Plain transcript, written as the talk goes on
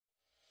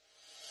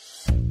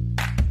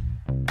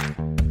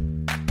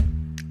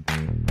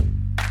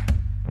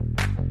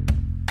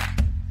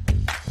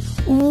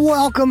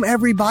Welcome,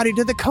 everybody,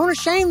 to the Cone of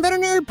Shame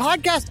Veterinary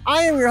Podcast.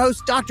 I am your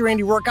host, Dr.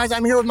 Andy Rourke. Guys,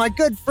 I'm here with my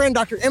good friend,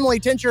 Dr. Emily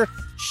Tincher.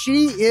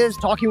 She is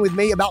talking with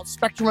me about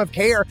spectrum of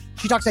care.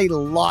 She talks a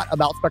lot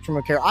about spectrum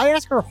of care. I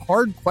ask her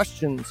hard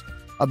questions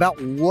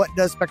about what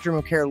does spectrum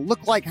of care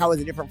look like? How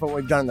is it different from what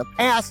we've done in the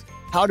past?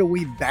 How do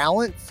we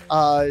balance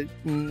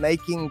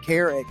making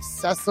care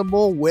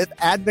accessible with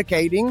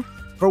advocating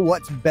for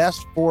what's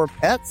best for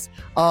pets?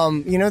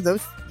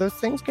 Those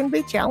things can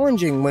be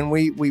challenging when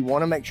we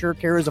want to make sure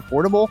care is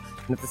affordable.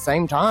 And at the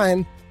same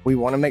time, we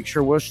want to make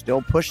sure we're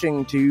still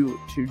pushing to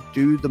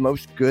do the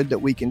most good that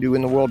we can do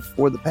in the world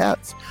for the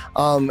pets.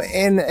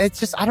 And it's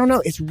just, I don't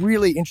know, it's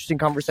really interesting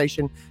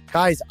conversation.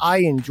 Guys, I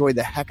enjoy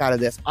the heck out of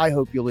this. I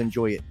hope you'll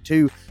enjoy it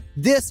too.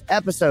 This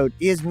episode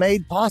is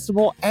made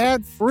possible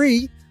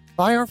ad-free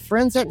by our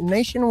friends at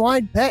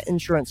Nationwide Pet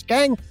Insurance.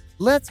 Gang,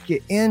 let's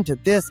get into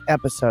this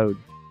episode.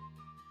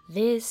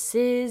 This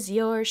is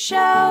your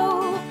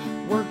show.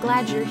 We're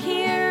glad you're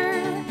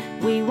here.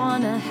 We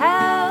want to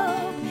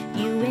help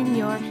you in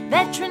your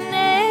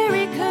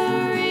veterinary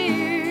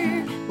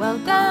career.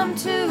 Welcome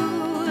to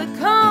the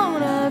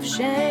Cone of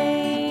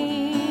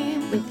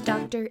Shame with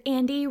Dr.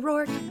 Andy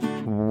Rourke.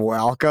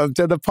 Welcome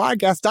to the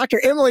podcast, Dr.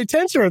 Emily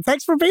Tincher.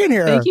 Thanks for being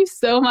here. Thank you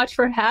so much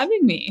for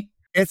having me.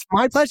 It's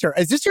my pleasure.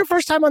 Is this your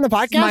first time on the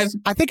podcast?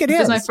 I think it is.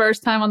 This is my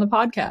first time on the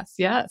podcast.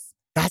 Yes.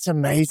 That's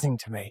amazing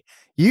to me.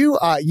 You're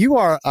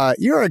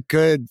a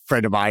good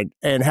friend of mine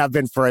and have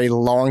been for a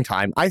long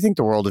time. I think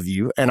the world of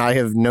you, and I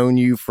have known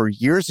you for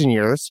years and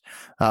years.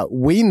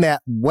 We met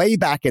way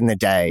back in the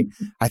day.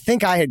 I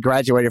think I had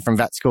graduated from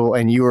vet school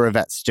and you were a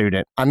vet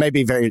student. I may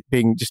be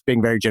being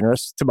very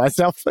generous to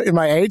myself in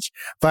my age,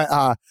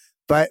 but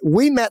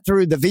we met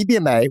through the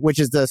VBMA, which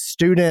is the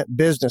student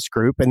business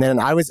group. And then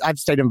I've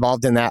stayed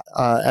involved in that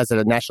as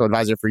a national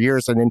advisor for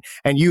years. And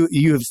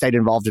you have stayed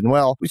involved in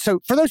well.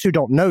 So for those who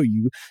don't know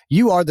you,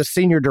 you are the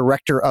senior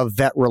director of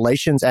vet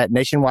relations at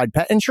Nationwide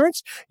Pet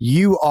Insurance.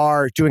 You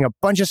are doing a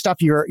bunch of stuff.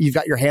 You've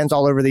got your hands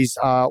all over these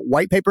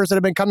white papers that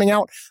have been coming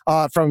out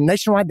from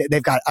Nationwide.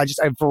 They've got just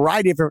a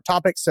variety of different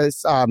topics.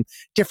 There's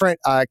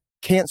different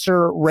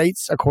cancer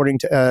rates according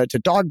to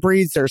dog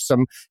breeds. There's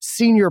some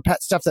senior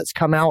pet stuff that's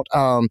come out.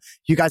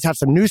 You guys have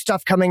some new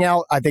stuff coming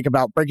out, I think,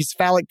 about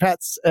brachycephalic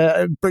pets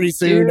pretty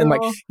soon. And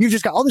you've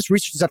just got all this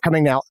research stuff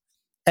coming out.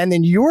 And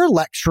then you're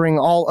lecturing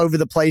all over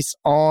the place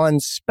on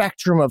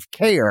spectrum of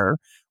care,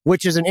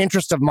 which is an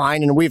interest of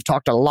mine. And we've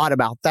talked a lot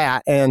about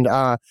that. And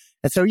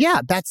so,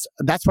 yeah, that's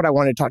what I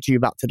wanted to talk to you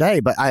about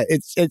today. But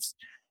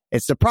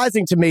it's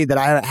surprising to me that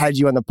I haven't had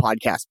you on the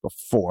podcast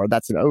before.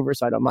 That's an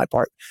oversight on my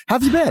part. How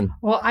have you been?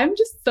 Well, I'm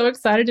just so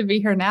excited to be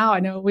here now.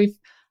 I know we've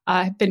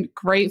been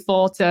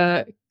grateful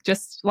to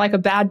just like a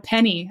bad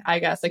penny, I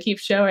guess. I keep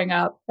showing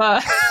up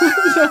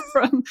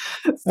from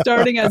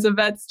starting as a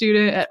vet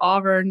student at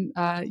Auburn.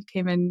 You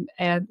came in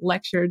and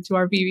lectured to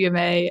our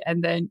VBMA.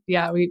 And then,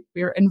 we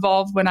were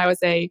involved when I was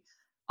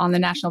on the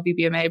national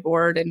VBMA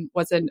board and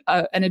was an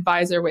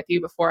advisor with you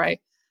before I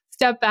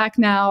stepped back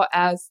now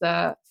as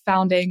the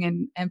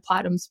founding and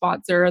platinum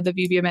sponsor of the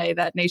VBMA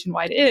that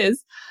Nationwide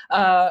is.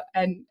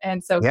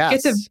 And so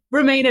get to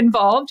remain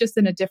involved just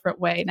in a different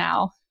way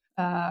now,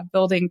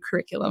 building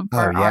curriculum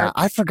for our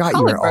I forgot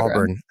you were at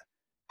Auburn.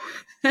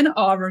 And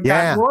Auburn.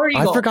 Yeah,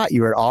 I forgot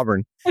you were at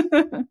Auburn.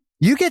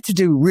 You get to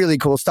do really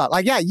cool stuff.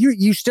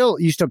 You still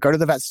go to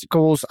the vet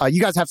schools.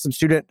 You guys have some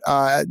student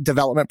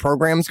development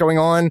programs going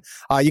on.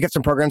 You got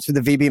some programs through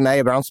the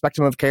VBMA around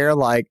spectrum of care.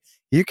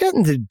 You're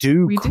getting to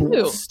do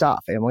cool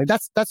stuff, Emily.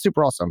 That's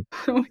super awesome.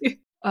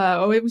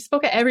 We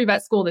spoke at every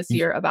vet school this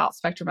year about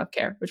spectrum of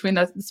care between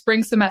the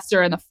spring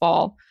semester and the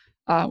fall,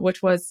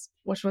 which was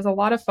a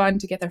lot of fun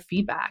to get their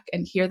feedback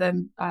and hear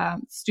them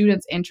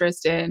students'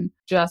 interest in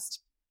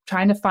just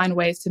trying to find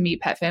ways to meet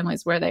pet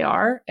families where they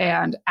are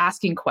and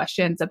asking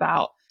questions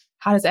about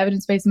how does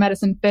evidence-based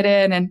medicine fit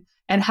in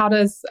and how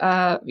does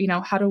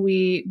how do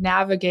we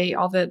navigate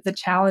all the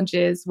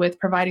challenges with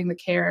providing the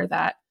care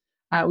that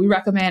we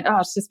recommend.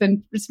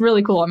 It's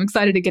really cool. I'm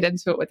excited to get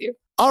into it with you.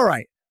 All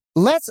right.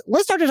 Let's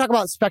start to talk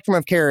about spectrum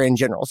of care in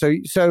general.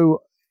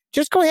 So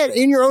just go ahead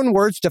in your own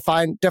words,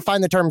 define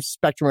the term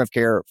spectrum of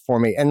care for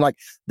me. And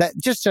that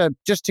just to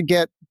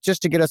get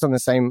us on the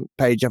same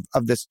page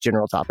of this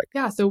general topic.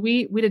 Yeah. So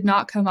we did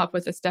not come up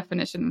with this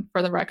definition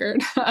for the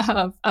record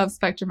of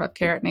spectrum of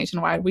care at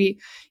Nationwide.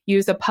 We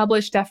use a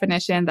published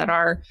definition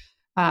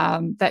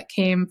that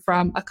came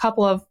from a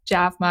couple of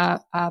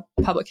JAVMA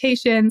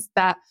publications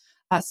that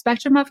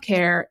spectrum of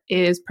care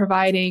is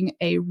providing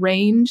a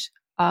range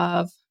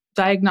of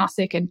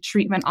diagnostic and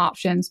treatment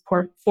options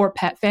for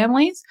pet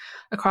families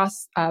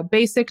across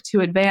basic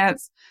to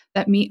advanced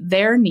that meet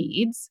their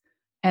needs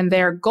and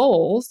their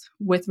goals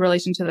with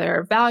relation to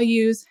their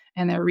values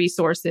and their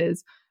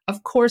resources,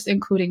 of course,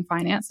 including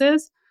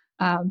finances,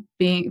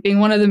 being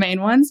one of the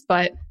main ones,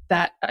 but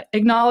that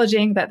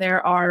acknowledging that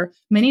there are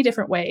many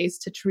different ways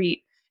to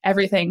treat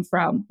everything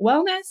from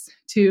wellness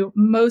to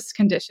most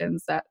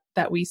conditions that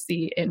we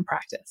see in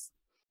practice.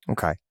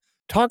 Okay.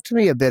 Talk to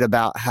me a bit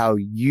about how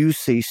you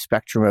see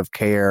spectrum of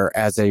care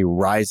as a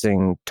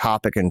rising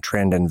topic and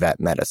trend in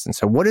vet medicine.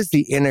 So what does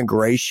the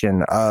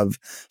integration of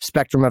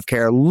spectrum of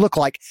care look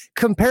like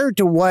compared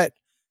to what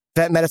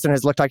vet medicine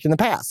has looked like in the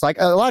past? Like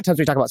a lot of times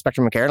we talk about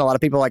spectrum of care and a lot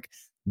of people are like,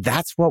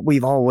 that's what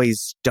we've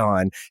always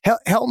done.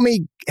 Help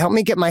me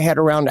get my head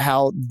around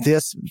how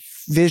this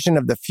vision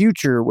of the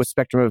future with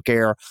spectrum of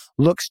care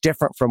looks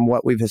different from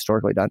what we've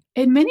historically done.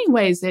 In many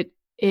ways, it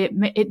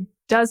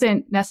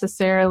doesn't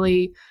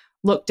necessarily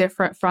look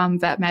different from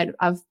vet med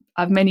of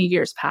many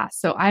years past.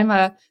 So I'm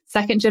a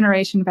second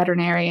generation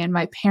veterinarian.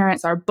 My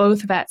parents are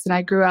both vets, and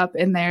I grew up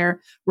in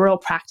their rural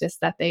practice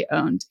that they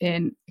owned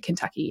in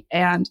Kentucky.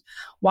 And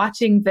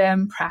watching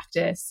them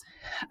practice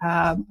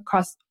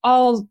across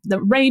all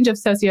the range of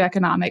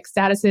socioeconomic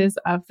statuses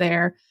of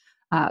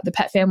the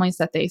pet families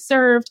that they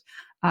served,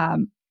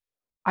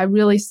 I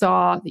really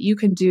saw that you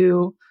can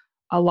do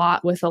a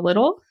lot with a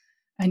little,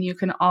 and you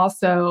can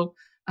also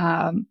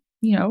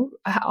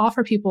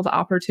offer people the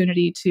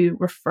opportunity to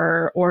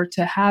refer or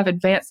to have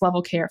advanced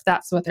level care if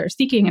that's what they're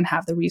seeking and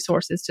have the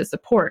resources to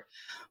support.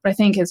 What I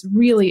think is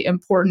really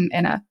important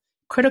and a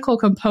critical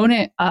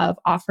component of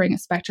offering a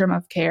spectrum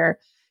of care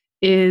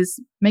is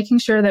making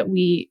sure that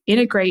we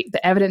integrate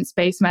the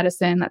evidence-based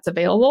medicine that's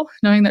available,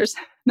 knowing there's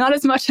not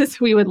as much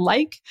as we would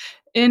like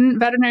in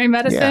veterinary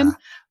medicine,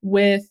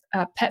 with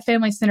pet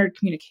family-centered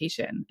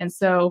communication. And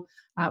so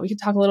we could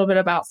talk a little bit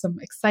about some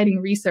exciting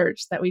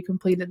research that we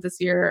completed this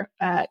year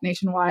at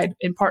Nationwide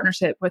in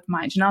partnership with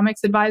my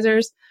genomics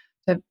advisors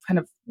to kind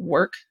of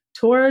work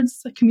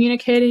towards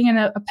communicating in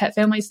a pet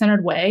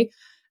family-centered way.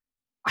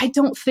 I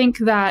think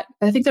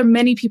there are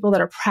many people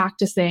that are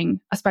practicing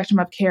a spectrum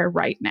of care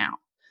right now.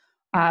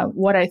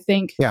 What I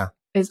think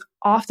is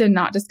often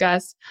not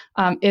discussed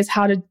is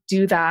how to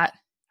do that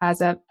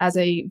as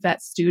a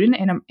vet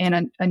student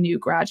and a new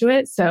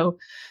graduate. So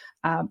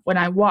when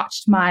I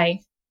watched my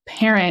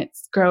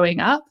parents growing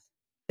up,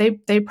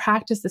 they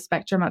practiced the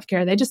spectrum of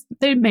care.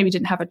 They maybe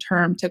didn't have a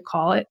term to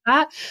call it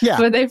that,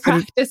 but they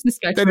practiced the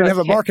spectrum. They didn't have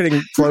a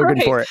marketing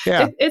slogan for it.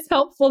 Yeah, it's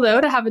helpful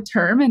though to have a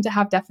term and to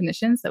have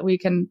definitions that we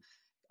can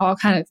all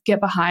kind of get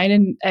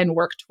behind and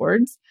work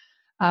towards.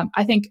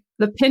 I think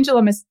the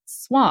pendulum is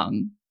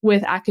swung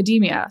with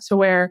academia, so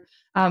where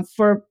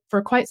for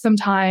quite some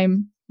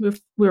time we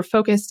were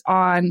focused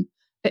on,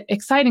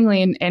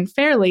 excitingly and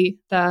fairly,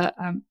 the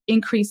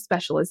increased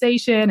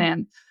specialization,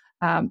 and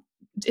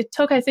it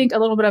took, I think, a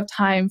little bit of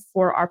time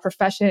for our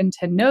profession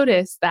to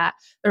notice that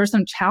there were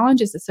some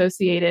challenges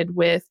associated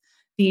with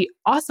the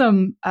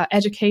awesome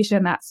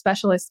education that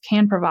specialists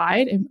can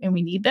provide, and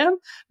we need them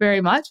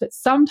very much. But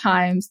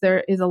sometimes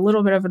there is a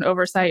little bit of an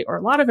oversight, or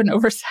a lot of an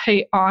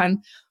oversight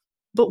on,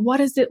 but what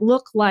does it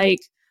look like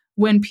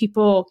when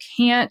people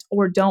can't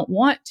or don't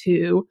want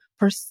to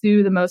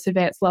pursue the most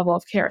advanced level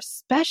of care,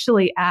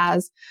 especially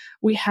as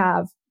we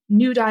have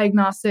new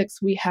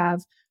diagnostics, we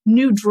have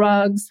new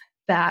drugs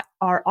that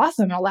are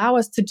awesome and allow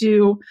us to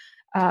do,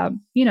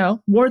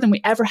 more than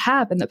we ever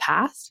have in the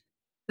past.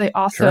 They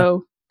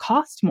also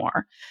cost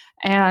more.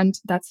 And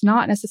that's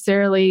not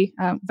necessarily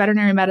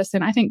veterinary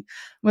medicine. I think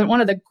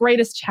one of the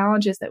greatest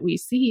challenges that we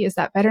see is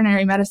that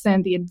veterinary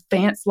medicine, the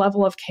advanced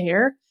level of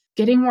care,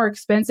 getting more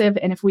expensive.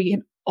 And if we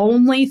can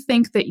only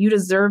think that you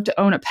deserve to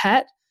own a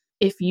pet,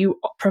 if you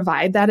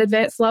provide that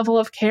advanced level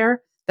of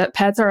care, that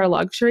pets are a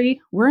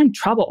luxury, we're in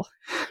trouble.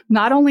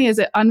 Not only is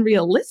it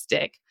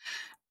unrealistic,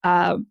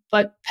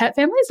 but pet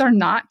families are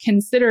not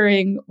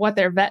considering what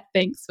their vet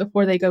thinks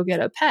before they go get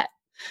a pet.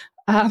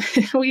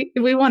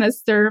 We want to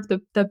serve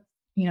the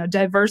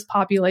diverse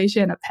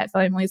population of pet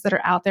families that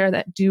are out there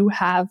that do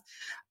have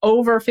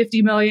over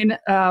 50 million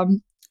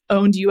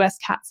owned U.S.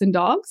 cats and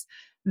dogs.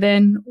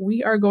 Then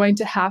we are going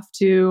to have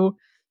to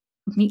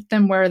meet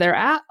them where they're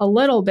at a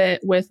little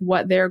bit with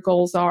what their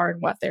goals are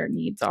and what their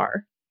needs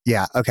are.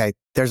 Yeah. Okay.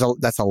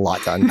 That's a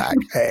lot to unpack,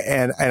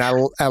 and I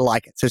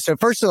like it. So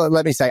first of all,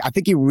 let me say, I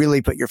think you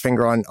really put your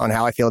finger on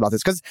how I feel about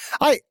this, because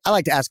I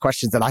like to ask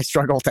questions that I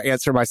struggle to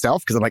answer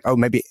myself, because I'm like, oh,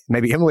 maybe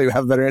Emily will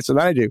have a better answer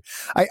than I do.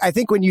 I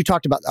think when you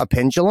talked about a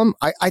pendulum,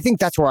 I think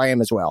that's where I am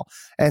as well.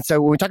 And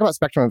so when we talk about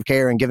spectrum of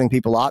care and giving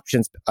people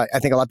options, I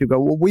think a lot of people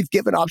go, well, we've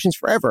given options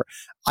forever.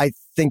 I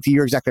think that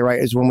you're exactly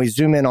right. Is when we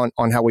zoom in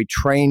on how we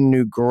train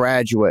new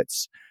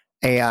graduates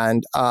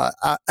and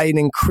an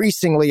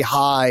increasingly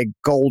high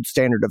gold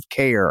standard of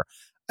care.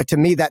 To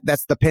me,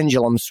 that's the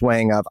pendulum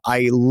swing of,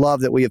 I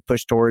love that we have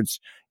pushed towards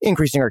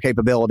increasing our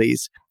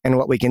capabilities and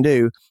what we can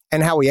do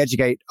and how we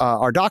educate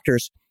our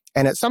doctors.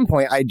 And at some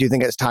point, I do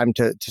think it's time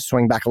to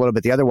swing back a little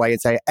bit the other way and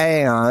say,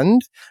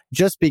 and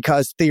just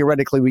because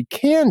theoretically we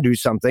can do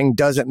something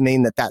doesn't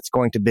mean that that's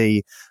going to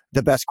be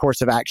the best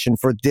course of action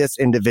for this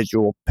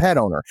individual pet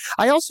owner.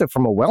 I also,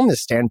 from a wellness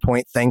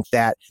standpoint, think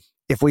that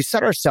if we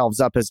set ourselves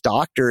up as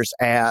doctors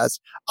as,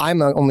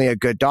 I'm only a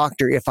good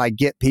doctor if I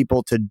get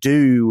people to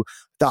do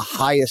the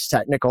highest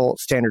technical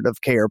standard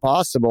of care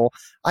possible,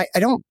 I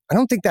don't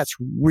think that's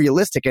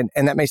realistic.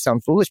 And that may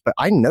sound foolish, but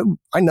I know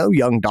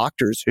young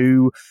doctors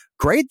who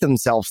grade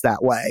themselves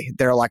that way.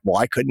 They're like,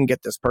 well, I couldn't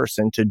get this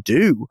person to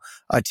do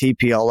a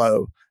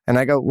TPLO And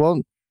I go,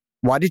 well,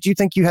 why did you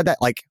think you had that?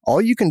 Like,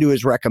 all you can do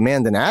is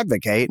recommend and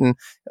advocate, and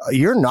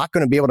you're not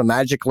going to be able to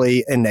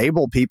magically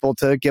enable people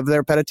to give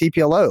their pet a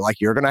TPLO.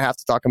 Like, you're going to have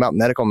to talk about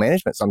medical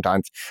management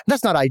sometimes.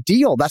 That's not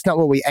ideal. That's not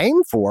what we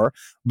aim for,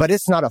 but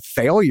it's not a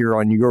failure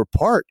on your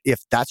part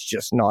if that's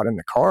just not in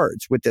the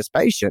cards with this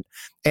patient.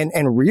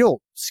 And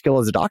real skill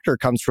as a doctor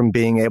comes from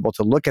being able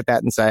to look at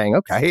that and saying,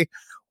 okay,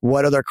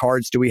 what other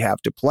cards do we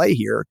have to play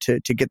here to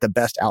get the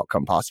best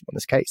outcome possible in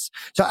this case?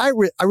 So I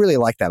really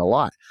like that a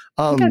lot.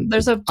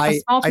 There's a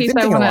small piece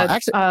I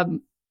want to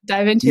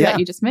dive into that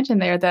you just mentioned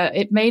there, that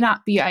it may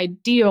not be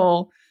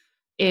ideal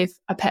if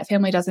a pet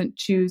family doesn't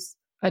choose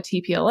a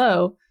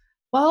TPLO.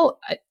 Well,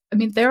 I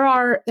mean,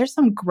 there's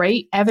some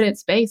great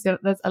evidence base.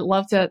 I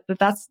love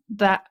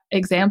that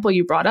example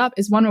you brought up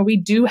is one where we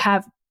do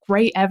have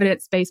great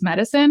evidence-based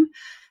medicine,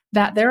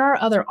 that there are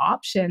other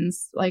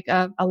options, like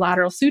a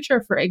lateral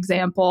suture, for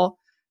example,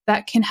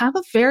 that can have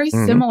a very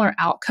similar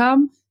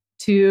outcome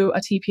to a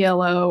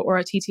TPLO or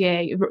a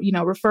TTA,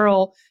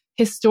 referral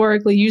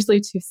historically usually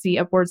to see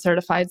a board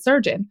certified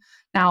surgeon.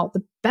 Now,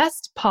 the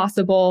best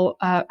possible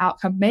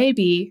outcome may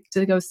be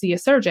to go see a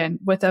surgeon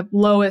with the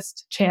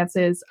lowest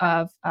chances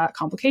of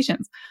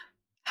complications.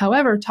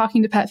 However,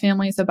 talking to pet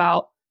families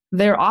about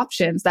their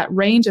options, that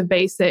range of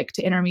basic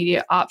to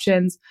intermediate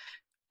options,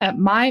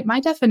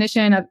 my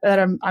definition that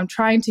I'm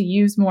trying to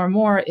use more and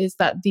more is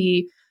that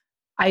the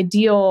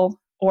ideal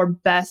or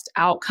best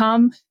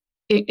outcome,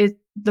 the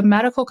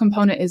medical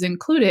component is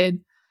included,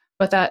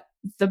 but that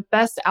the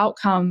best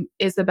outcome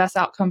is the best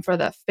outcome for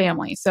the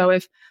family. So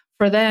if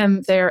for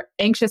them, they're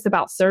anxious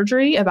about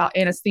surgery, about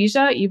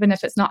anesthesia, even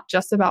if it's not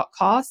just about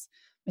cost,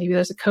 maybe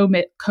there's a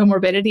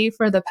comorbidity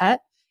for the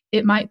pet,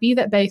 it might be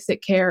that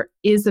basic care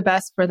is the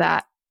best for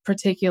that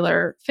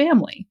particular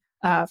family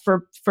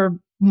for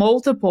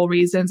multiple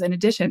reasons in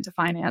addition to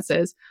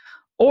finances.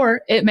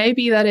 Or it may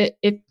be that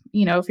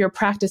if your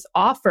practice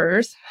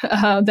offers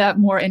that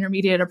more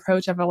intermediate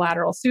approach of a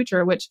lateral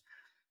suture, which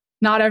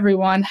not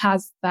everyone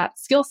has that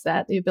skill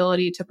set, the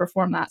ability to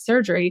perform that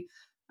surgery.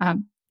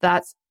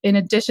 That's in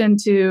addition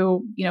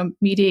to,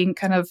 meeting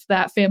kind of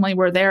that family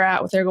where they're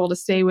at with their goal to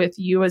stay with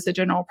you as a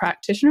general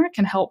practitioner,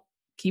 can help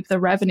keep the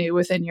revenue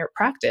within your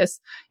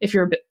practice if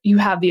you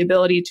have the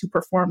ability to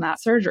perform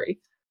that surgery.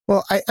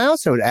 Well, I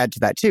also would add to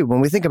that too. When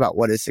we think about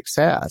what is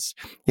success,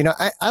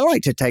 I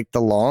like to take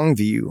the long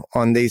view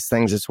on these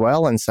things as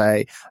well and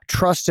say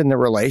trust in the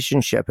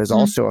relationship is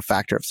also a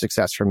factor of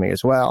success for me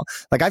as well.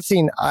 Like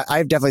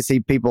I've definitely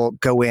seen people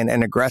go in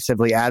and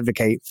aggressively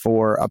advocate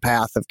for a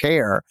path of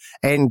care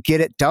and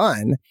get it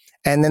done.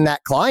 And then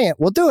that client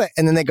will do it.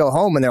 And then they go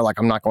home and they're like,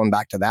 I'm not going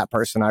back to that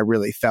person.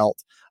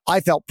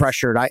 I felt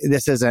pressured.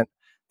 This isn't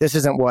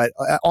what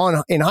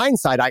in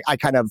hindsight, I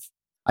kind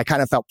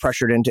of felt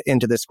pressured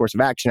into this course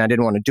of action. I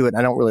didn't want to do it.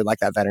 I don't really like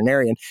that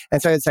veterinarian.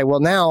 And so I'd say, well,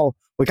 now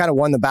we kind of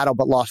won the battle,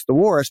 but lost the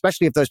war,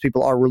 especially if those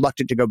people are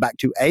reluctant to go back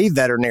to a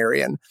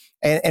veterinarian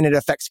and it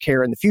affects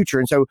care in the future.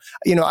 And so,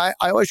 I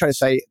always try to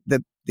say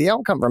the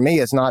outcome for me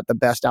is not the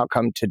best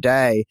outcome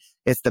today.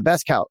 It's the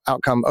best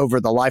outcome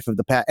over the life of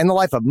the pet and the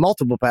life of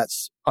multiple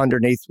pets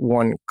underneath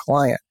one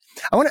client.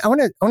 I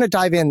want to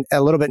dive in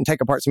a little bit and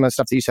take apart some of the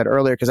stuff that you said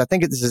earlier, because I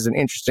think this is an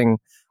interesting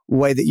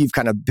way that you've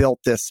kind of built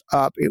this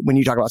up when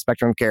you talk about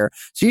spectrum of care.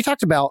 So you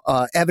talked about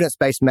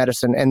evidence-based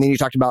medicine, and then you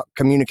talked about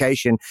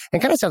communication,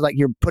 and kind of sounds like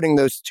you're putting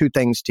those two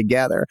things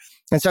together.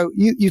 And so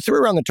you threw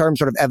around the term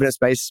sort of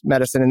evidence-based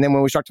medicine, and then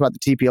when we talked about the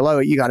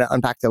TPLO, you got to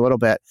unpack that a little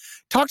bit.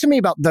 Talk to me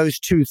about those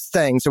two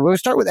things. So we'll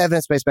start with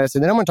evidence-based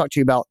medicine, then I'm going to talk to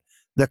you about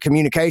the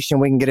communication.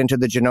 We can get into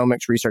the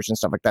genomics research and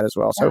stuff like that as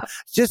well. So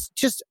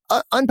just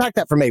unpack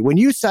that for me. When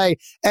you say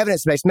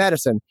evidence-based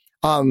medicine,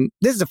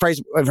 this is a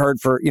phrase I've heard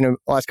for, the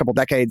last couple of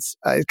decades.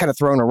 It's kind of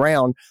thrown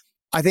around.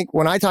 I think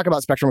when I talk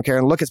about spectrum of care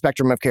and look at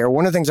spectrum of care,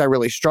 one of the things I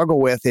really struggle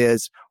with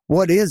is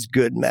what is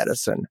good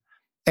medicine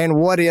and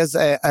what is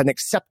an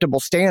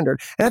acceptable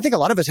standard. And I think a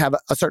lot of us have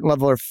a certain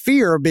level of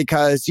fear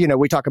because,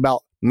 we talk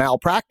about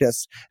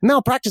malpractice.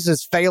 Malpractice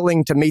is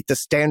failing to meet the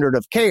standard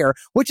of care,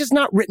 which is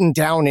not written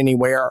down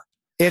anywhere.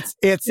 It's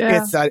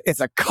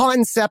a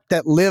concept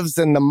that lives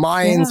in the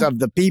minds of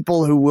the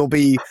people who will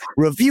be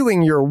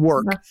reviewing your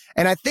work.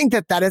 And I think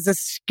that is a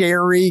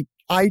scary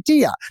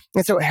idea.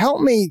 And so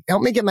help me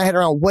get my head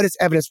around what is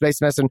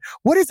evidence-based medicine,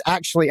 what is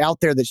actually out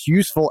there that's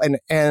useful,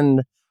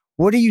 and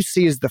what do you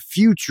see as the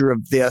future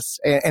of this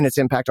and its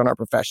impact on our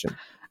profession?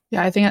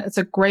 Yeah, I think it's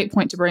a great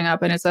point to bring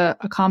up, and it's a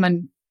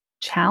common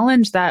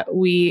challenge that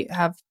we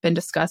have been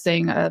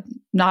discussing,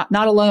 not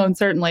alone,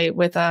 certainly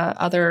with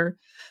other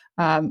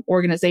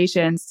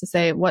organizations, to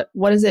say what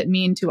does it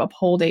mean to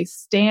uphold a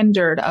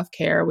standard of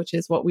care, which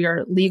is what we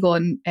are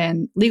legally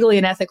and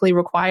ethically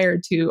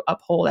required to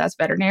uphold as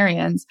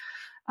veterinarians.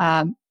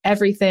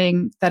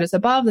 Everything that is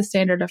above the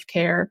standard of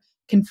care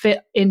can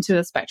fit into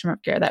the spectrum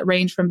of care that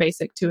range from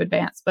basic to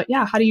advanced. But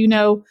how do you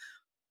know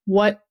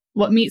what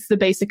meets the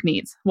basic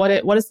needs? What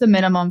is the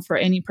minimum for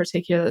any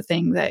particular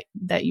thing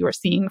that you are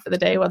seeing for the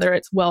day, whether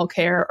it's well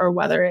care or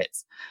whether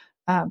it's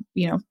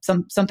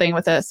something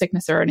with a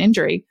sickness or an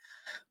injury?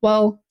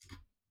 Well,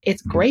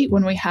 it's great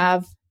when we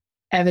have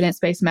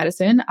evidence-based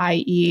medicine,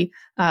 i.e.,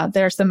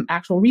 there are some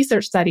actual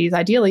research studies,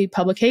 ideally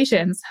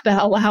publications,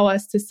 that allow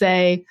us to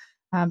say,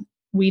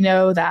 we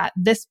know that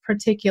this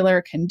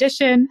particular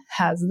condition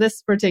has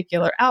this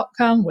particular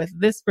outcome with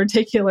this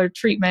particular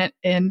treatment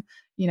in,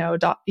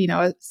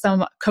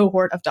 some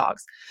cohort of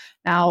dogs.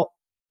 Now,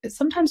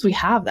 sometimes we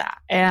have that.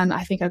 And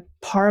I think a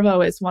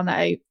parvo is one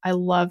that I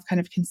love kind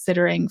of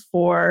considering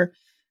for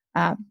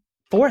a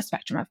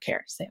spectrum of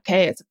care. Say,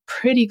 okay, it's a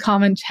pretty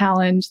common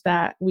challenge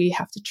that we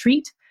have to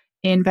treat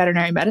in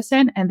veterinary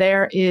medicine. And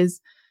there is,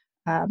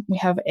 we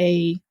have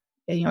a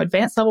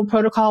advanced level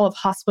protocol of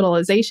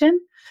hospitalization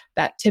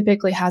that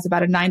typically has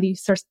about a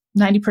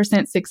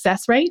 90%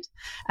 success rate.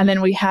 And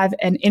then we have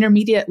an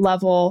intermediate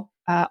level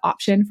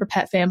option for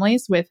pet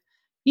families with,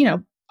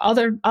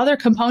 other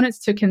components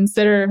to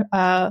consider,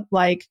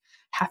 like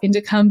having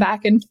to come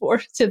back and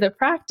forth to the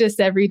practice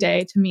every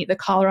day to meet the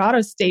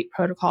Colorado State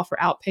protocol for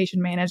outpatient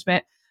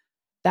management.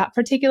 That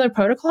particular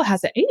protocol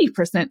has an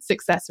 80%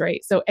 success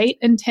rate. So 8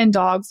 in 10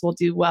 dogs will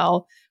do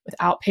well with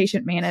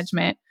outpatient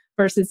management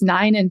versus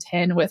 9 in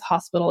 10 with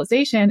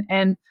hospitalization.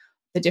 And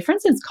the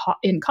difference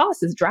in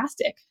cost is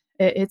drastic.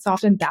 It's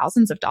often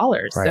thousands of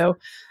dollars. Right. So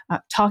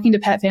talking to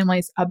pet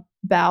families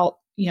about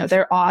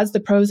their odds, the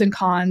pros and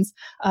cons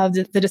of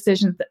the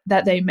decisions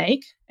that they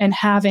make, and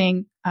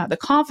having the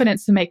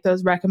confidence to make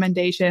those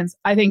recommendations.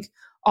 I think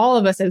all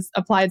of us as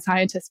applied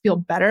scientists feel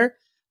better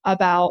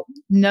about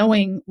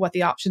knowing what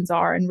the options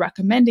are and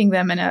recommending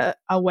them in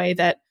a way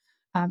that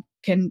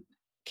can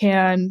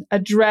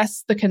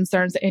address the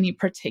concerns that any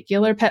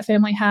particular pet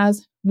family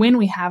has when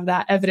we have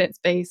that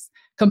evidence-based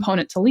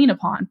component to lean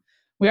upon.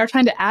 We are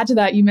trying to add to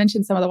that. You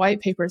mentioned some of the white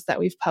papers that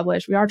we've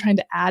published. We are trying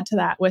to add to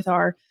that with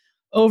our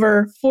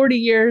over 40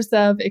 years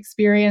of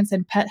experience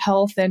in pet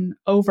health and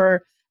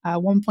over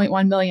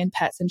 1.1 million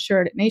pets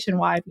insured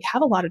nationwide. We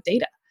have a lot of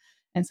data.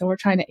 And so we're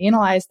trying to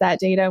analyze that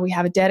data. We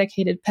have a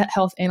dedicated pet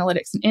health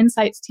analytics and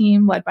insights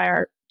team led by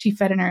our Chief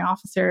Veterinary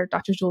Officer,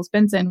 Dr. Jules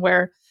Benson,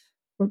 where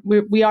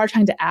we are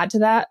trying to add to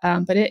that.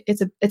 But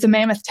it's a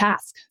mammoth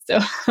task. So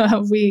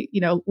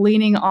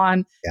leaning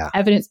on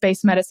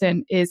evidence-based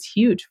medicine is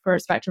huge for a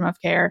spectrum of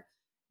care,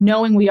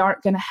 knowing we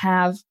aren't going to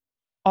have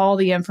all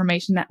the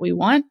information that we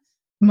want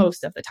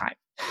most of the time.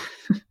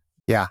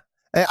 Yeah,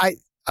 I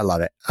love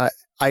it.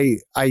 I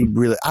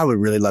would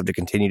really love to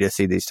continue to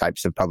see these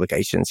types of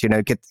publications.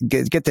 Get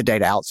the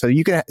data out so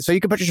you can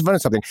put your foot on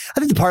something. I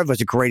think the parvo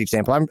is a great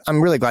example.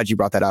 I'm really glad you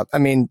brought that up. I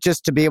mean,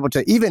 just to be able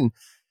to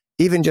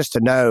even just to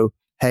know,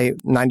 hey,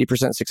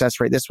 90% success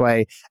rate this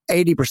way,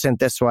 80%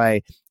 this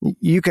way,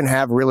 you can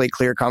have really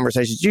clear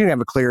conversations. You can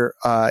have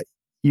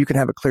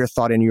a clear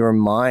thought in your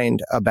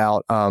mind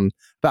about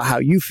how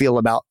you feel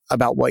about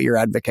what you're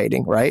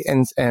advocating, right?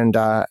 And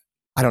I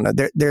don't know.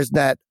 There's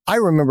that. I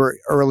remember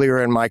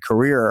earlier in my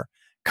career,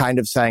 kind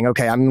of saying,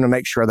 okay, I'm going to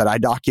make sure that I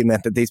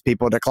document that these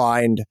people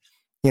declined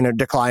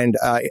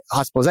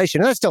hospitalization,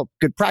 and that's still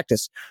good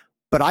practice.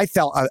 But I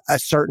felt a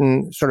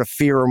certain sort of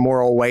fear or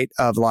moral weight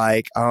of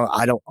like,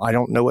 I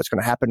don't know what's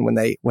going to happen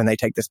when they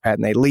take this pet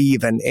and they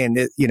leave, and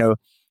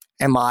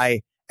am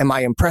I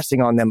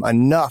impressing on them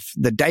enough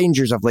the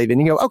dangers of leaving?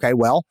 And you go, okay,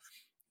 well,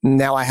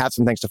 now I have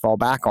some things to fall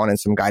back on and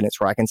some guidance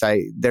where I can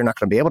say they're not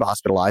going to be able to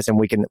hospitalize, and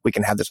we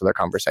can have this other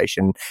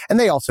conversation. And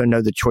they also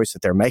know the choice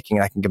that they're making,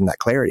 and I can give them that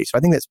clarity. So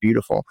I think that's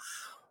beautiful.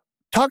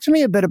 Talk to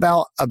me a bit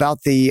about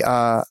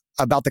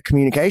the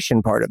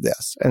communication part of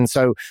this. And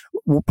so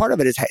part of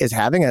it is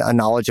having a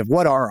knowledge of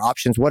what are our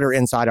options, what are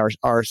inside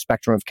our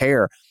spectrum of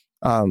care.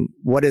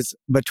 What is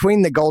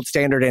between the gold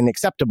standard and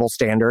acceptable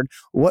standard?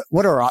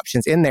 What are our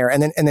options in there,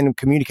 and then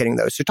communicating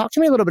those. So talk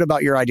to me a little bit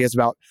about your ideas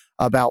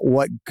about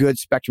what good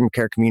spectrum of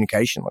care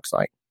communication looks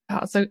like.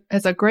 So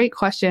it's a great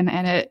question,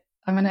 and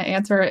I'm going to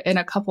answer it in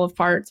a couple of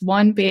parts.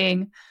 One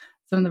being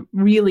some of the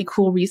really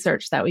cool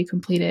research that we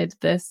completed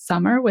this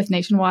summer with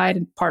Nationwide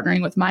and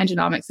partnering with Mind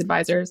Genomics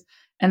advisors,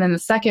 and then the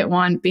second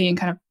one being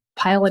kind of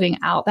piloting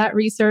out that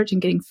research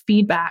and getting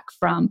feedback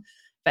from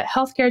vet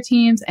healthcare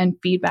teams and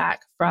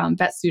feedback from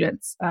vet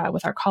students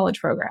with our college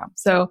program.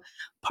 So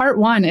part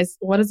one is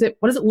what does it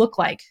look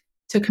like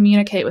to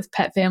communicate with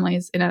pet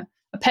families in a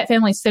pet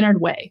family centered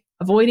way,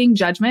 avoiding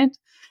judgment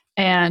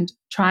and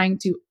trying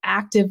to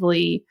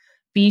actively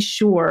be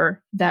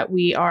sure that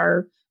we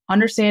are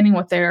understanding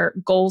what their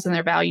goals and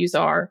their values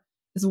are,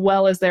 as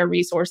well as their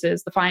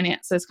resources, the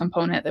finances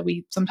component that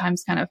we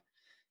sometimes kind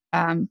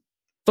of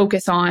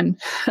focus on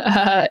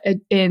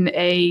in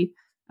a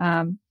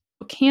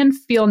can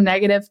feel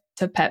negative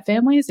to pet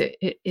families,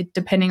 it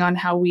depending on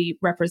how we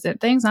represent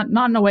things,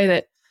 not in a way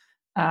that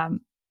I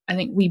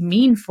think we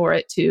mean for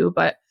it to,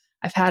 but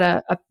I've had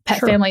a pet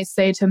family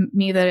say to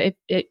me that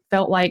it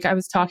felt like I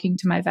was talking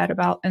to my vet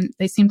about, and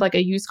they seemed like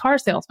a used car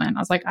salesman. I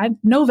was like,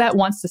 no vet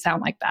wants to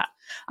sound like that.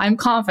 I'm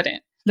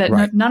confident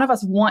that none of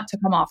us want to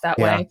come off that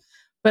way,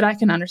 but I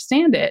can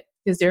understand it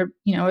because it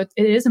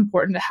is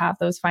important to have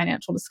those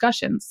financial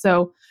discussions.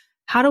 So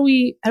how do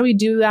we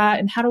do that,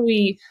 and how do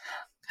we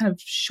kind of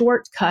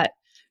shortcut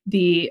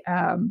the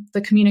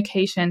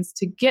communications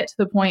to get to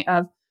the point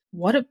of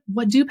what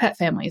do pet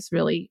families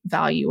really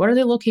value? What are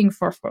they looking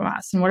for from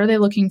us? And what are they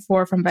looking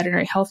for from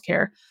veterinary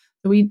healthcare?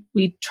 So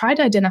we try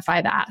to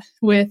identify that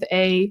with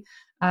a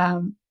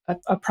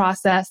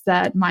process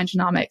that Mind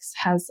Genomics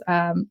has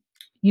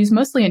used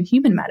mostly in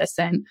human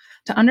medicine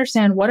to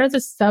understand what are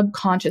the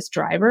subconscious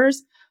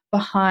drivers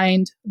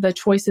behind the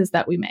choices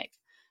that we make.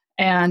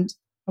 And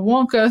I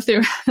won't go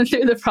through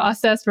through the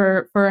process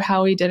for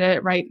how we did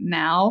it right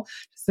now,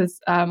 since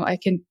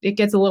it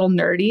gets a little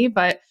nerdy,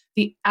 but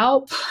the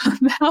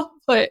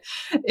output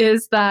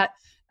is that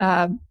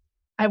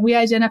we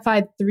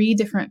identified 3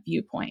 different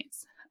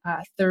viewpoints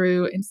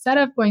instead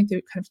of going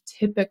through kind of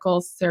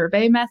typical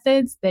survey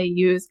methods, they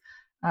use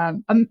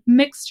a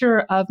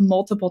mixture of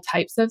multiple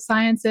types of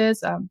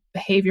sciences.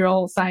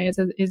 Behavioral science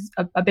is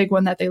a big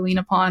one that they lean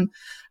upon.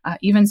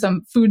 Even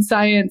some food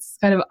science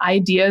kind of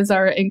ideas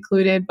are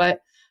included,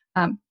 but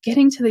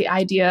getting to the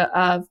idea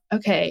of,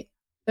 okay,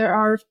 there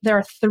are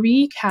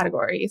 3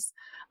 categories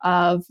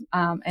of,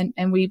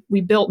 and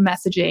we built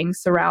messaging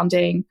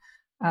surrounding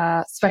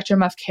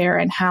spectrum of care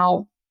and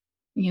how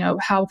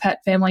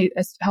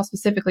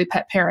specifically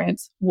pet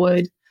parents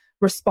would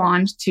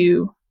respond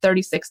to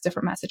 36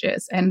 different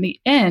messages. And in the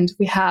end,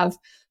 we have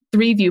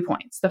 3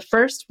 viewpoints. The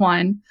first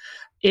one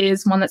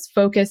is one that's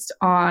focused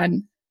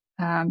on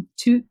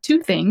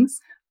two things: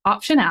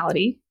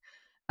 optionality.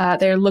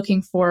 They're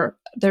looking for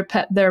their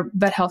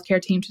vet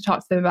healthcare team to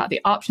talk to them about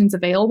the options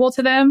available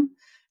to them.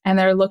 And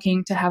they're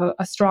looking to have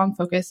a strong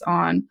focus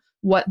on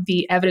what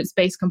the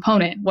evidence-based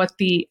component, what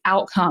the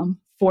outcome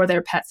for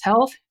their pet's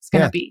health is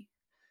going to be.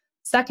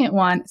 Second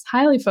one is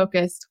highly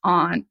focused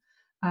on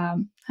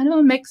kind of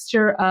a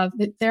mixture of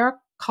that they're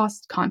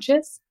cost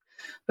conscious,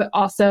 but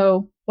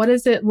also what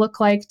does it look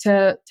like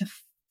to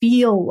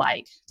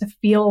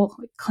feel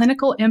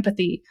clinical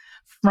empathy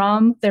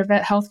from their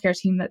vet healthcare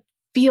team, that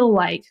feel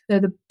like they're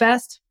the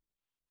best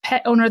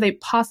pet owner they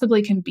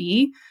possibly can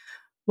be,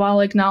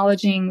 while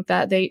acknowledging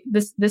that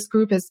this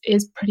group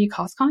is pretty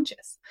cost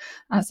conscious.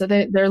 So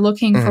they're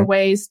looking for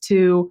ways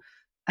to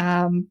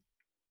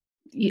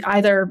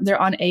either they're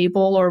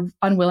unable or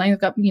unwilling. They've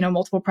got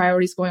multiple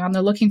priorities going on.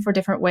 They're looking for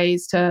different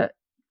ways to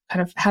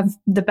kind of have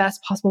the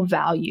best possible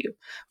value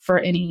for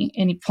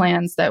any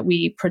plans that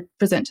we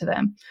present to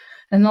them.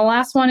 And the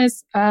last one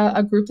is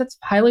a group that's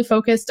highly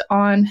focused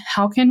on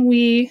how can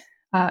we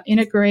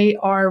integrate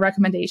our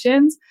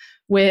recommendations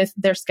with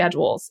their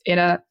schedules in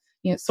a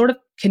sort of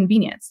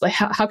convenience. Like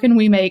how can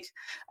we make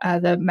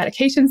the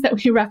medications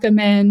that we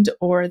recommend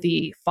or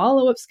the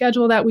follow-up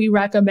schedule that we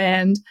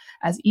recommend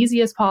as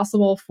easy as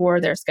possible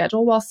for their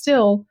schedule, while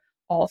still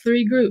all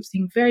 3 groups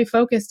being very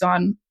focused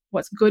on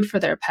what's good for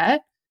their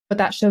pet, but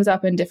that shows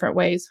up in different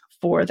ways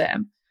for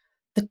them.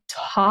 The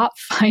top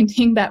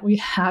finding that we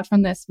had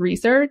from this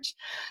research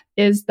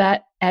is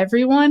that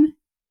everyone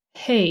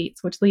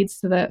hates, which leads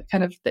to the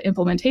kind of the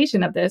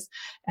implementation of this,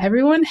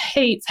 everyone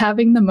hates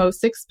having the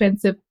most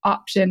expensive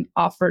option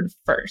offered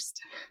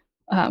first.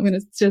 I'm going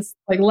to just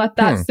let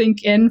that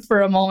sink in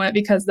for a moment,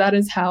 because that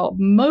is how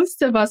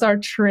most of us are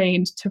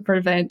trained to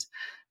present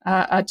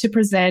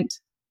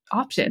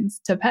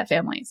options to pet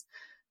families.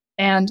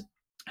 And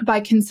by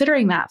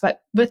considering that,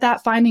 but with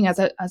that finding as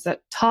a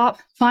top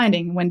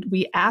finding, when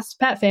we asked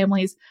pet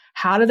families,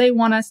 how do they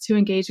want us to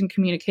engage in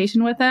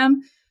communication with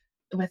them?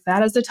 With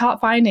that as the top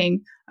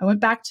finding, we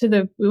went back to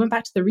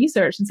the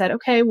research and said,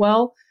 okay,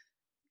 well,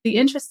 the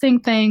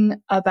interesting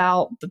thing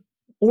about the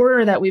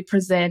order that we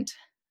present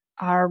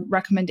our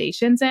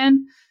recommendations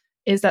in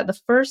is that the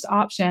first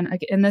option,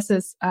 and this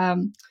is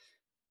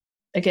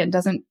again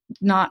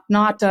not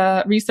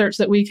research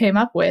that we came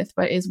up with,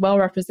 but is well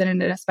represented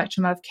in a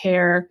Spectrum of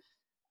Care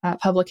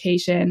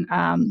publication,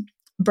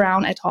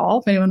 Brown et al.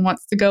 If anyone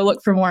wants to go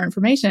look for more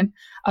information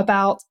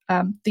about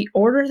the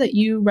order that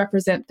you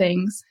represent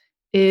things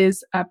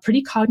is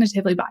pretty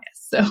cognitively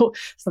biased. So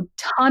it's a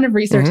ton of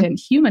research in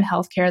human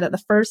healthcare that the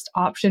first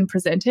option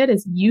presented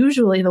is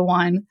usually the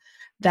one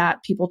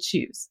that people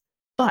choose.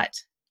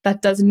 But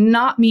that does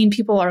not mean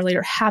people are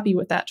later happy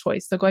with that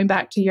choice. So going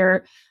back to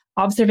your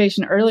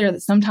observation earlier,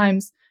 that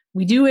sometimes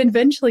we do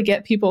eventually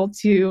get people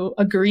to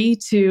agree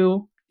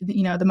to,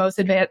 the most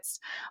advanced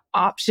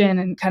option,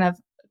 and kind of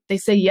they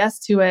say yes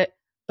to it,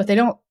 but they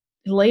don't.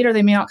 Later,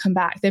 they may not come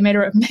back. They may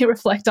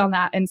reflect on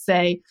that and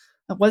say,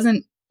 it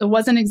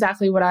wasn't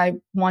exactly what I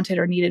wanted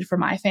or needed for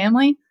my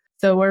family.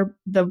 So we're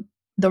the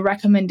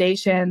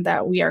recommendation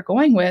that we are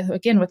going with,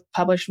 again, with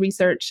published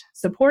research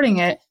supporting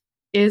it,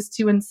 is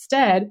to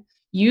instead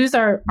use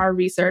our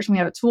research. And we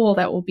have a tool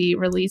that we'll be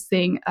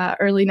releasing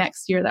early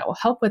next year that will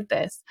help with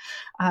this,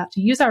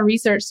 to use our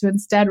research to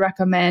instead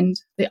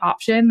recommend the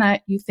option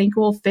that you think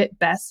will fit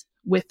best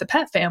with the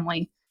pet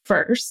family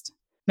first.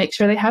 Make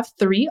sure they have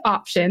 3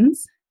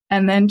 options,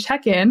 and then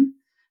check in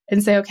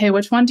and say, okay,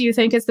 which one do you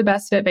think is the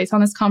best fit based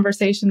on this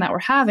conversation that we're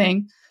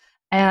having?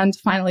 And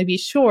finally, be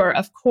sure,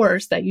 of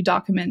course, that you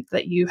document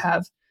that you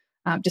have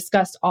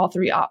discussed all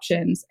 3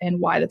 options and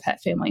why the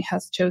pet family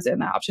has chosen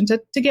that option.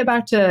 To get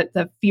back to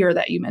the fear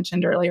that you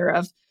mentioned earlier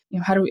of,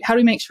 how do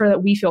we make sure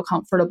that we feel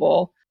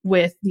comfortable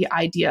with the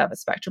idea of a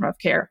spectrum of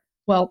care?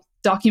 Well,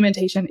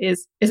 documentation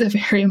is a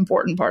very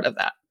important part of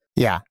that.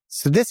 Yeah.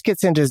 So this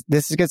gets into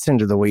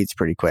the weeds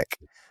pretty quick.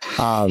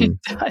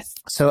 It does.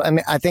 So I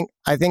mean, I think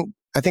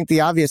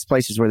the obvious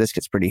places where this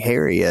gets pretty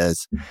hairy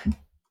is,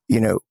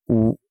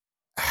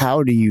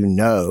 how do you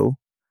know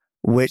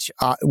which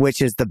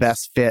is the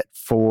best fit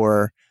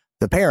for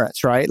the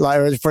parents, right?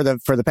 Like, for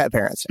the pet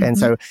parents. Mm-hmm. And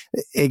so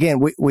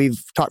again,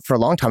 we've talked for a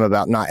long time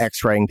about not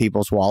x-raying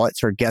people's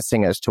wallets or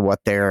guessing as to what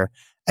they're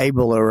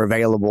able or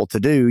available to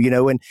do,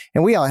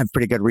 and we all have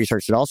pretty good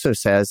research that also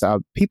says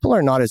people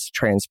are not as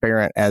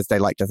transparent as they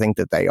like to think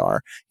that they are.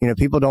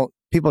 People don't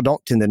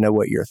tend to know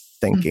what you're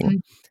thinking. Mm-hmm.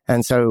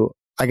 And so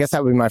I guess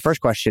that would be my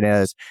first question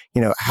is,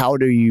 how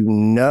do you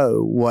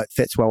know what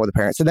fits well with the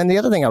parents? And then the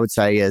other thing I would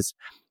say is,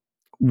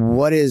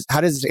 how does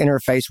this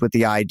interface with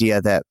the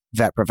idea that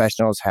vet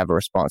professionals have a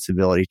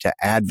responsibility to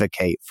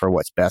advocate for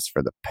what's best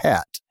for the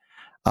pet?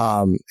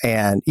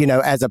 And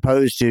as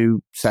opposed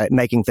to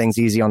making things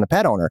easy on the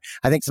pet owner.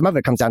 I think some of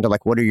it comes down to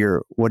like, what are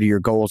your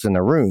goals in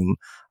the room?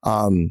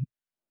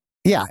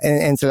 Yeah.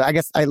 And so I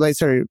guess I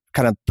sort of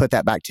kind of put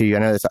that back to you. I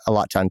know there's a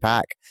lot to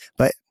unpack,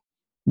 but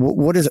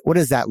what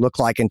does that look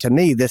like? And to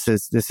me, this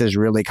is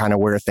really kind of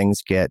where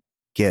things get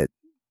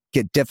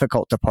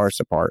difficult to parse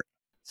apart.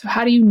 So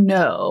how do you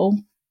know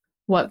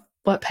what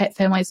pet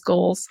families'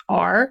 goals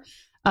are?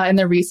 And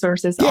their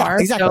resources are.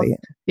 Exactly.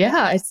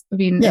 So,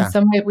 in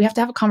some way, we have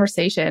to have a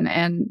conversation,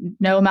 and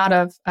no amount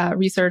of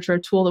research or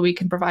tool that we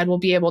can provide will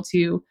be able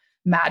to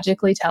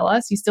magically tell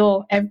us.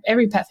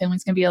 Every pet family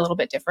is going to be a little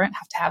bit different.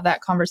 Have to have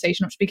that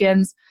conversation, which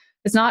begins.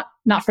 It's not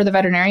for the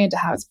veterinarian to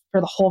have, it's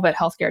for the whole vet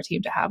healthcare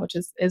team to have, which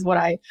is what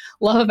I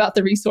love about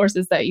the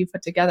resources that you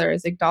put together,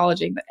 is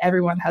acknowledging that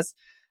everyone has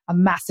a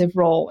massive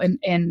role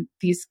in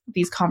these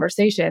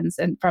conversations,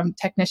 and from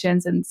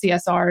technicians and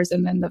CSRs,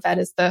 and then the vet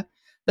is the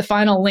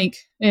final link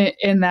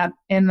in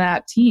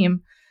that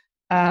team.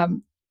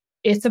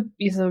 It's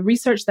a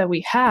research that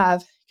we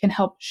have can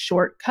help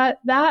shortcut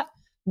that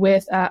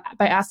with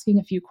by asking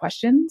a few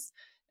questions,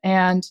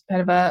 and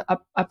kind of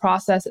a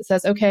process that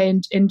says, okay,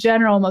 in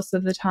general, most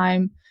of the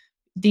time,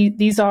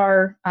 these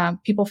are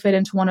people fit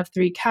into one of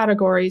three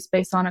categories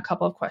based on a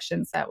couple of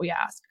questions that we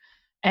ask.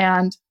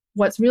 And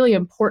what's really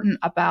important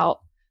about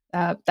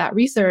that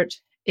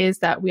research is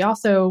that we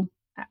also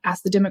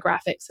ask the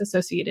demographics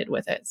associated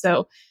with it.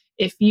 So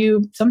if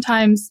you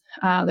sometimes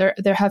there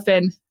have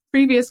been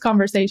previous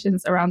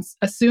conversations around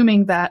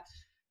assuming that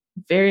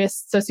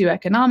various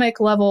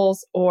socioeconomic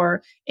levels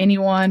or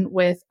anyone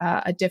with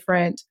a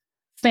different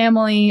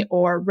family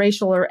or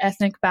racial or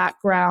ethnic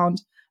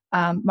background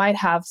might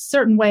have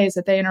certain ways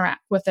that they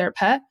interact with their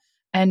pet.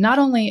 And not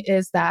only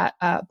is that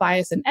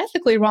biased and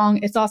ethically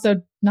wrong, it's also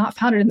not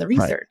founded in the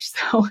research.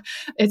 Right. So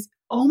it's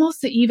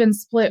almost an even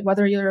split,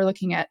 whether you're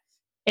looking at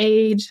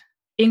age,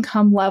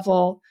 income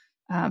level,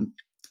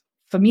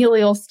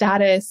 familial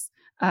status,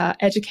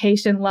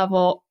 education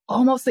level,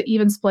 almost an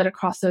even split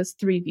across those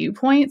three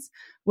viewpoints,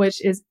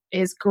 which is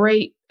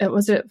great. It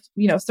was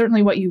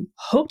certainly what you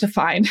hope to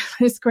find.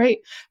 It's great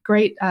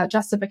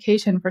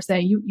justification for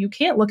saying you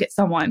can't look at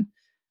someone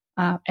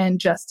and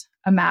just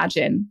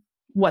imagine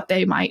what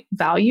they might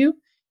value.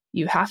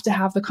 You have to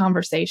have the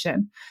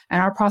conversation,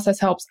 and our process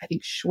helps, I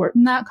think,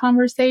 shorten that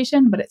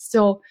conversation. But it's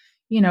still,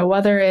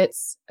 whether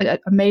it's a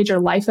major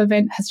life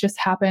event has just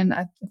happened.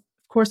 Of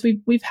course,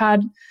 we've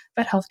had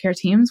vet healthcare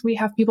teams. We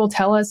have people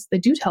they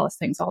do tell us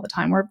things all the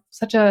time. We're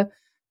such a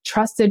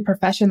trusted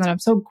profession that I'm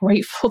so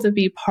grateful to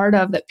be part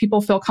of, that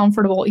people feel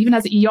comfortable, even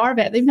as an ER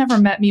vet, they've never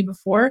met me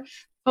before,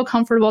 feel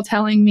comfortable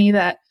telling me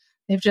that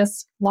they've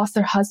just lost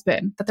their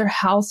husband, that their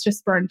house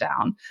just burned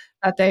down,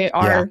 that they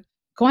are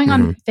going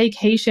on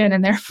vacation,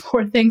 and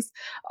therefore things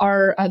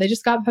are, they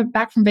just got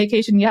back from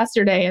vacation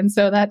yesterday. And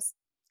so that's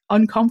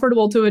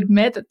uncomfortable to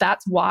admit that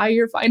that's why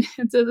your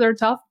finances are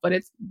tough, but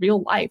it's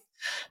real life.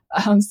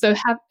 So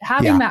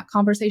having that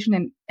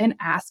conversation and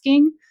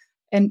asking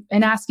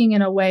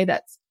in a way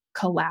that's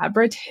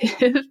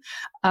collaborative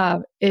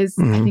is,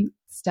 I think,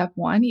 step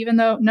one, even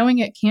though knowing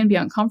it can be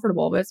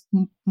uncomfortable, but it's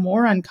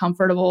more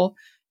uncomfortable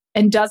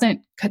and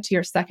doesn't, cut to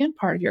your second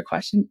part of your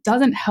question,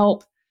 doesn't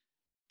help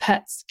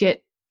pets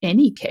get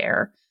any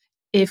care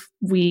if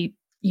we,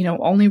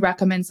 only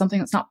recommend something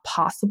that's not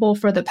possible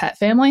for the pet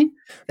family.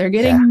 They're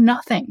getting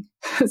nothing.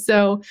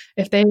 So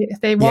if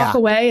they walk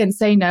away and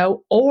say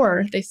no,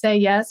 or they say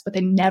yes, but they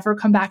never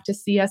come back to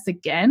see us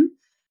again,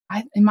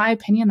 in my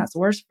opinion, that's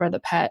worse for the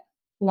pet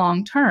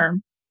long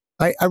term.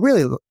 I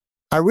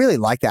really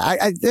like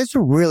that. There's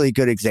some really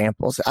good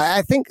examples.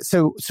 I think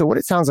so. So what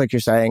it sounds like you're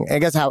saying, I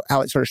guess how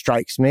it sort of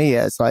strikes me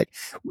is like,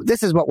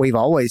 this is what we've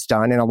always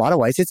done in a lot of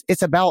ways.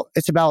 It's about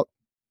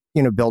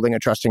building a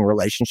trusting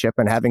relationship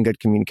and having good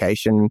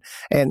communication.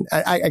 And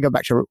I go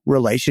back to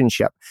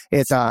relationship.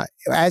 It's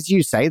as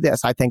you say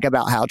this, I think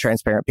about how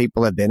transparent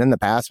people have been in the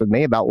past with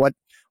me about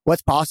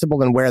what's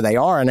possible and where they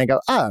are. And I go,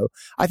 oh,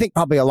 I think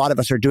probably a lot of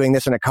us are doing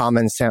this in a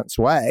common sense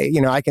way.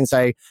 I can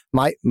say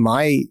my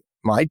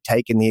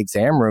take in the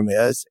exam room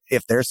is,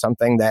 if there's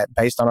something that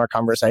based on our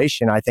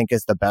conversation, I think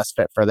is the best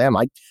fit for them,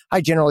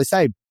 I generally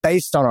say,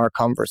 based on our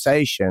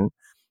conversation,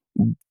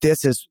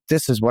 this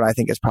is what I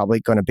think is probably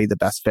going to be the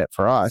best fit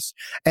for us.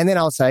 And then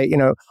I'll say,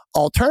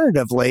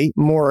 alternatively,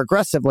 more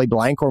aggressively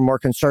blank or more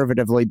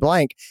conservatively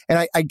blank.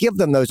 And I give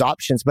them those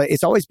options, but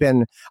it's always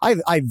been,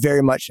 I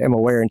very much am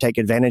aware and take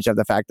advantage of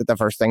the fact that the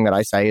first thing that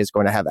I say is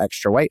going to have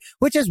extra weight,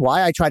 which is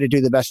why I try to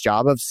do the best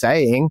job of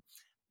saying,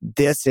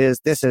 this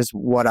is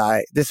what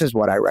I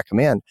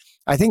recommend.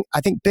 I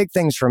think big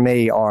things for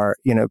me are,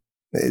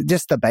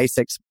 just the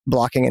basics,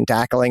 blocking and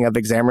tackling of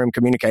exam room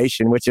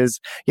communication, which is,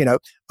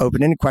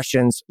 open-ended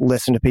questions,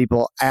 listen to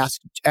people,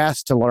 ask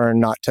to learn,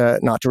 not to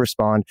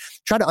respond,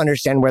 try to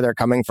understand where they're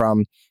coming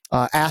from,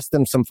 ask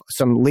them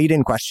some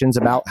lead-in questions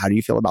about how do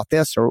you feel about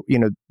this, or,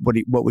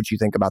 what would you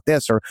think about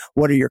this, or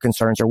what are your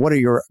concerns, or what are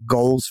your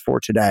goals for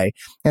today,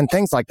 and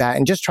things like that.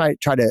 And just try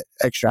to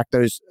extract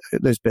those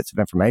bits of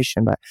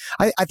information. But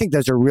I think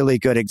those are really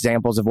good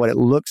examples of what it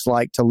looks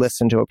like to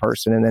listen to a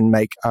person and then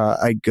make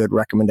a good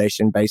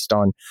recommendation based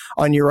on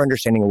your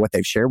understanding of what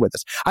they've shared with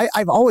us.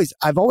 I've always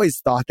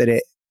thought that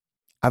it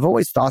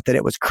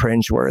was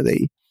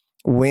cringeworthy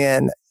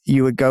when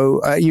you would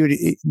go,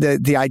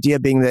 the idea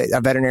being that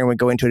a veterinarian would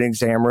go into an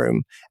exam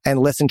room and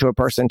listen to a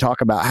person talk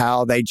about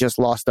how they just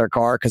lost their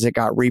car because it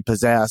got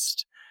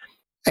repossessed.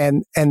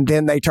 And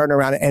then they turn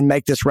around and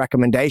make this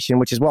recommendation,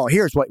 which is, well,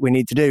 here's what we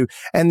need to do.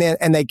 And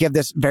they give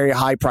this very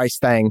high price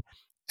thing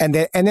and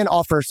then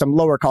offer some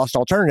lower cost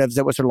alternatives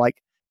that was sort of like,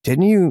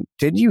 didn't you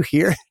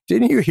hear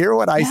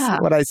what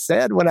I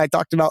said when I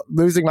talked about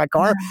losing my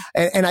car?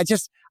 Yeah. And I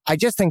just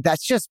think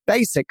that's just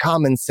basic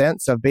common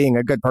sense of being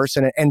a good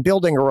person and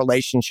building a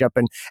relationship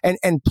and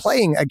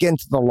playing again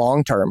to the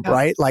long term, yeah.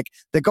 Right? Like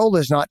the goal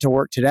is not to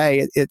work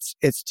today.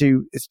 It's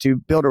to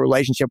build a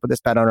relationship with this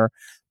pet owner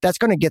that's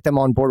going to get them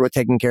on board with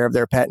taking care of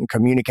their pet and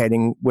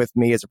communicating with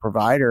me as a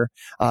provider,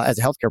 as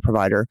a healthcare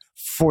provider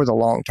for the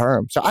long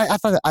term. So I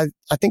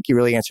think you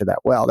really answered that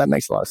well. That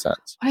makes a lot of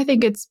sense. I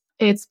think it's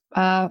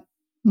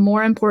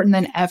more important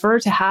than ever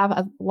to have.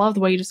 I love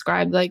the way you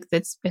described, like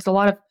it's a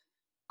lot of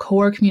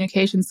core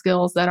communication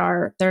skills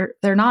that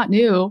they're not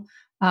new,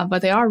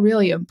 but they are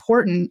really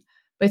important.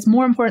 But it's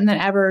more important than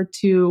ever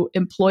to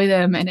employ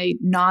them in a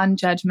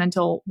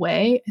non-judgmental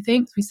way. I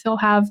think we still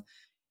have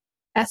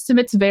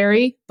estimates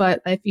vary,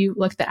 but if you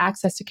look at the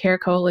Access to Care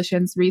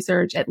Coalition's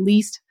research, at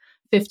least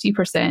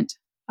 50%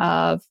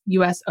 of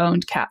U.S.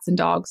 owned cats and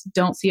dogs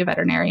don't see a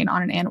veterinarian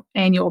on an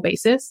annual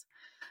basis.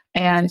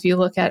 And if you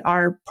look at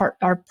our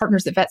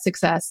partners at Vet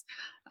Success,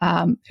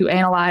 who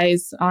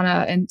analyze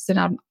and send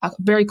out a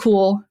very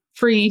cool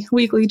free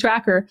weekly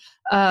tracker,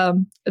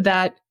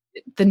 that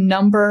the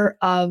number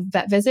of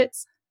vet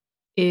visits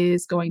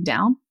is going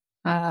down,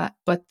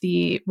 but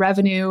the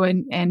revenue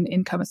and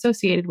income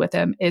associated with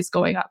them is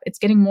going up. It's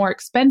getting more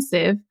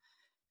expensive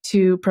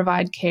to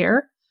provide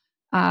care.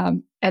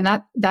 And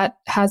that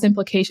has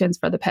implications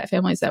for the pet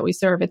families that we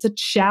serve. It's a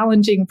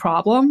challenging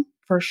problem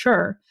for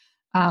sure.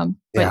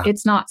 But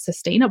it's not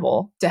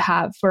sustainable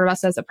for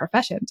us as a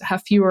profession to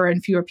have fewer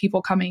and fewer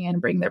people coming in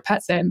and bring their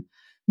pets in,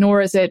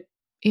 nor is it,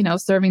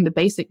 serving the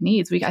basic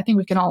needs. I think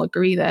we can all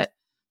agree that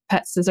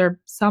pets deserve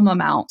some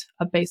amount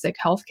of basic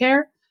health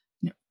care.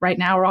 Right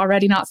now, we're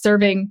already not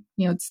serving,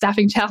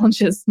 staffing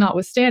challenges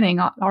notwithstanding,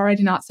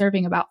 already not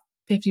serving about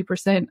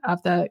 50%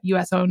 of the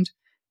U.S. owned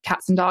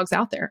cats and dogs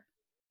out there.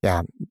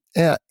 Yeah.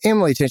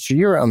 Emily Tincher,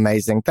 you're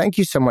amazing. Thank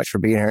you so much for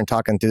being here and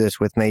talking through this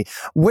with me.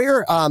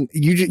 Where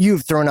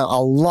you've thrown out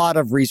a lot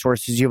of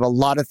resources. You have a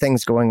lot of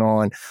things going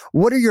on.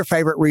 What are your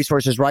favorite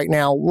resources right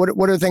now?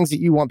 What are things that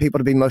you want people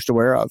to be most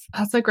aware of?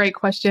 That's a great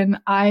question.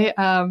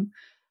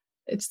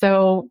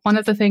 So one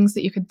of the things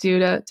that you could do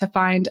to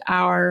find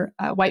our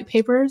white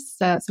papers,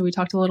 so we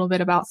talked a little bit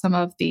about some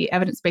of the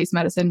evidence-based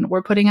medicine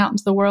we're putting out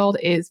into the world,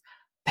 is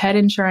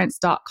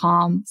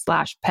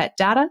petinsurance.com/pet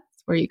data,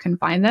 where you can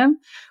find them.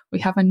 We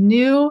have a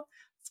new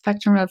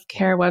Spectrum of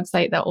Care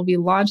website that will be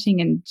launching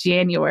in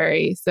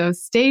January. So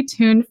stay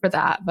tuned for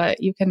that.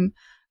 But you can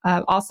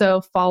also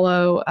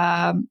follow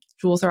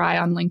Jules or I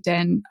on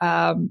LinkedIn.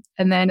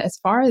 And then as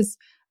far as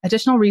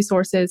additional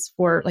resources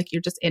for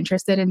you're just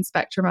interested in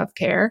Spectrum of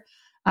Care,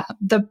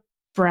 the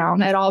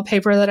Brown et al.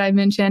 Paper that I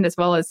mentioned, as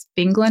well as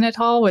Finglin et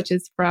al., which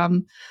is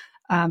from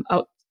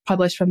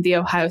published from The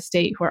Ohio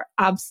State, who are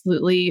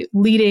absolutely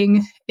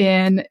leading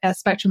in a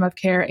Spectrum of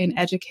Care in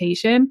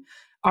education,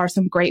 are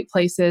some great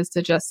places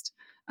to just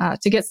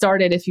to get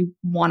started if you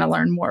want to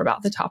learn more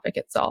about the topic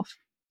itself.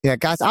 Yeah,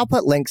 guys, I'll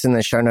put links in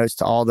the show notes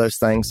to all those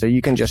things so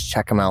you can just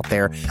check them out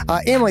there.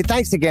 Emily,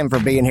 thanks again for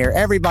being here.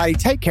 Everybody,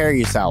 take care of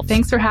yourself.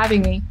 Thanks for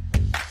having me.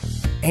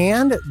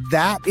 And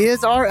that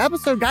is our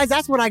episode, guys.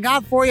 That's what I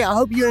got for you. I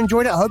hope you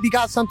enjoyed it. I hope you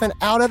got something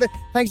out of it.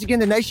 Thanks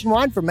again to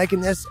Nationwide for making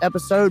this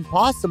episode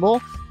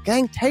possible.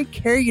 Gang, take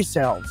care of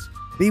yourselves.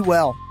 Be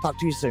well. Talk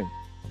to you soon.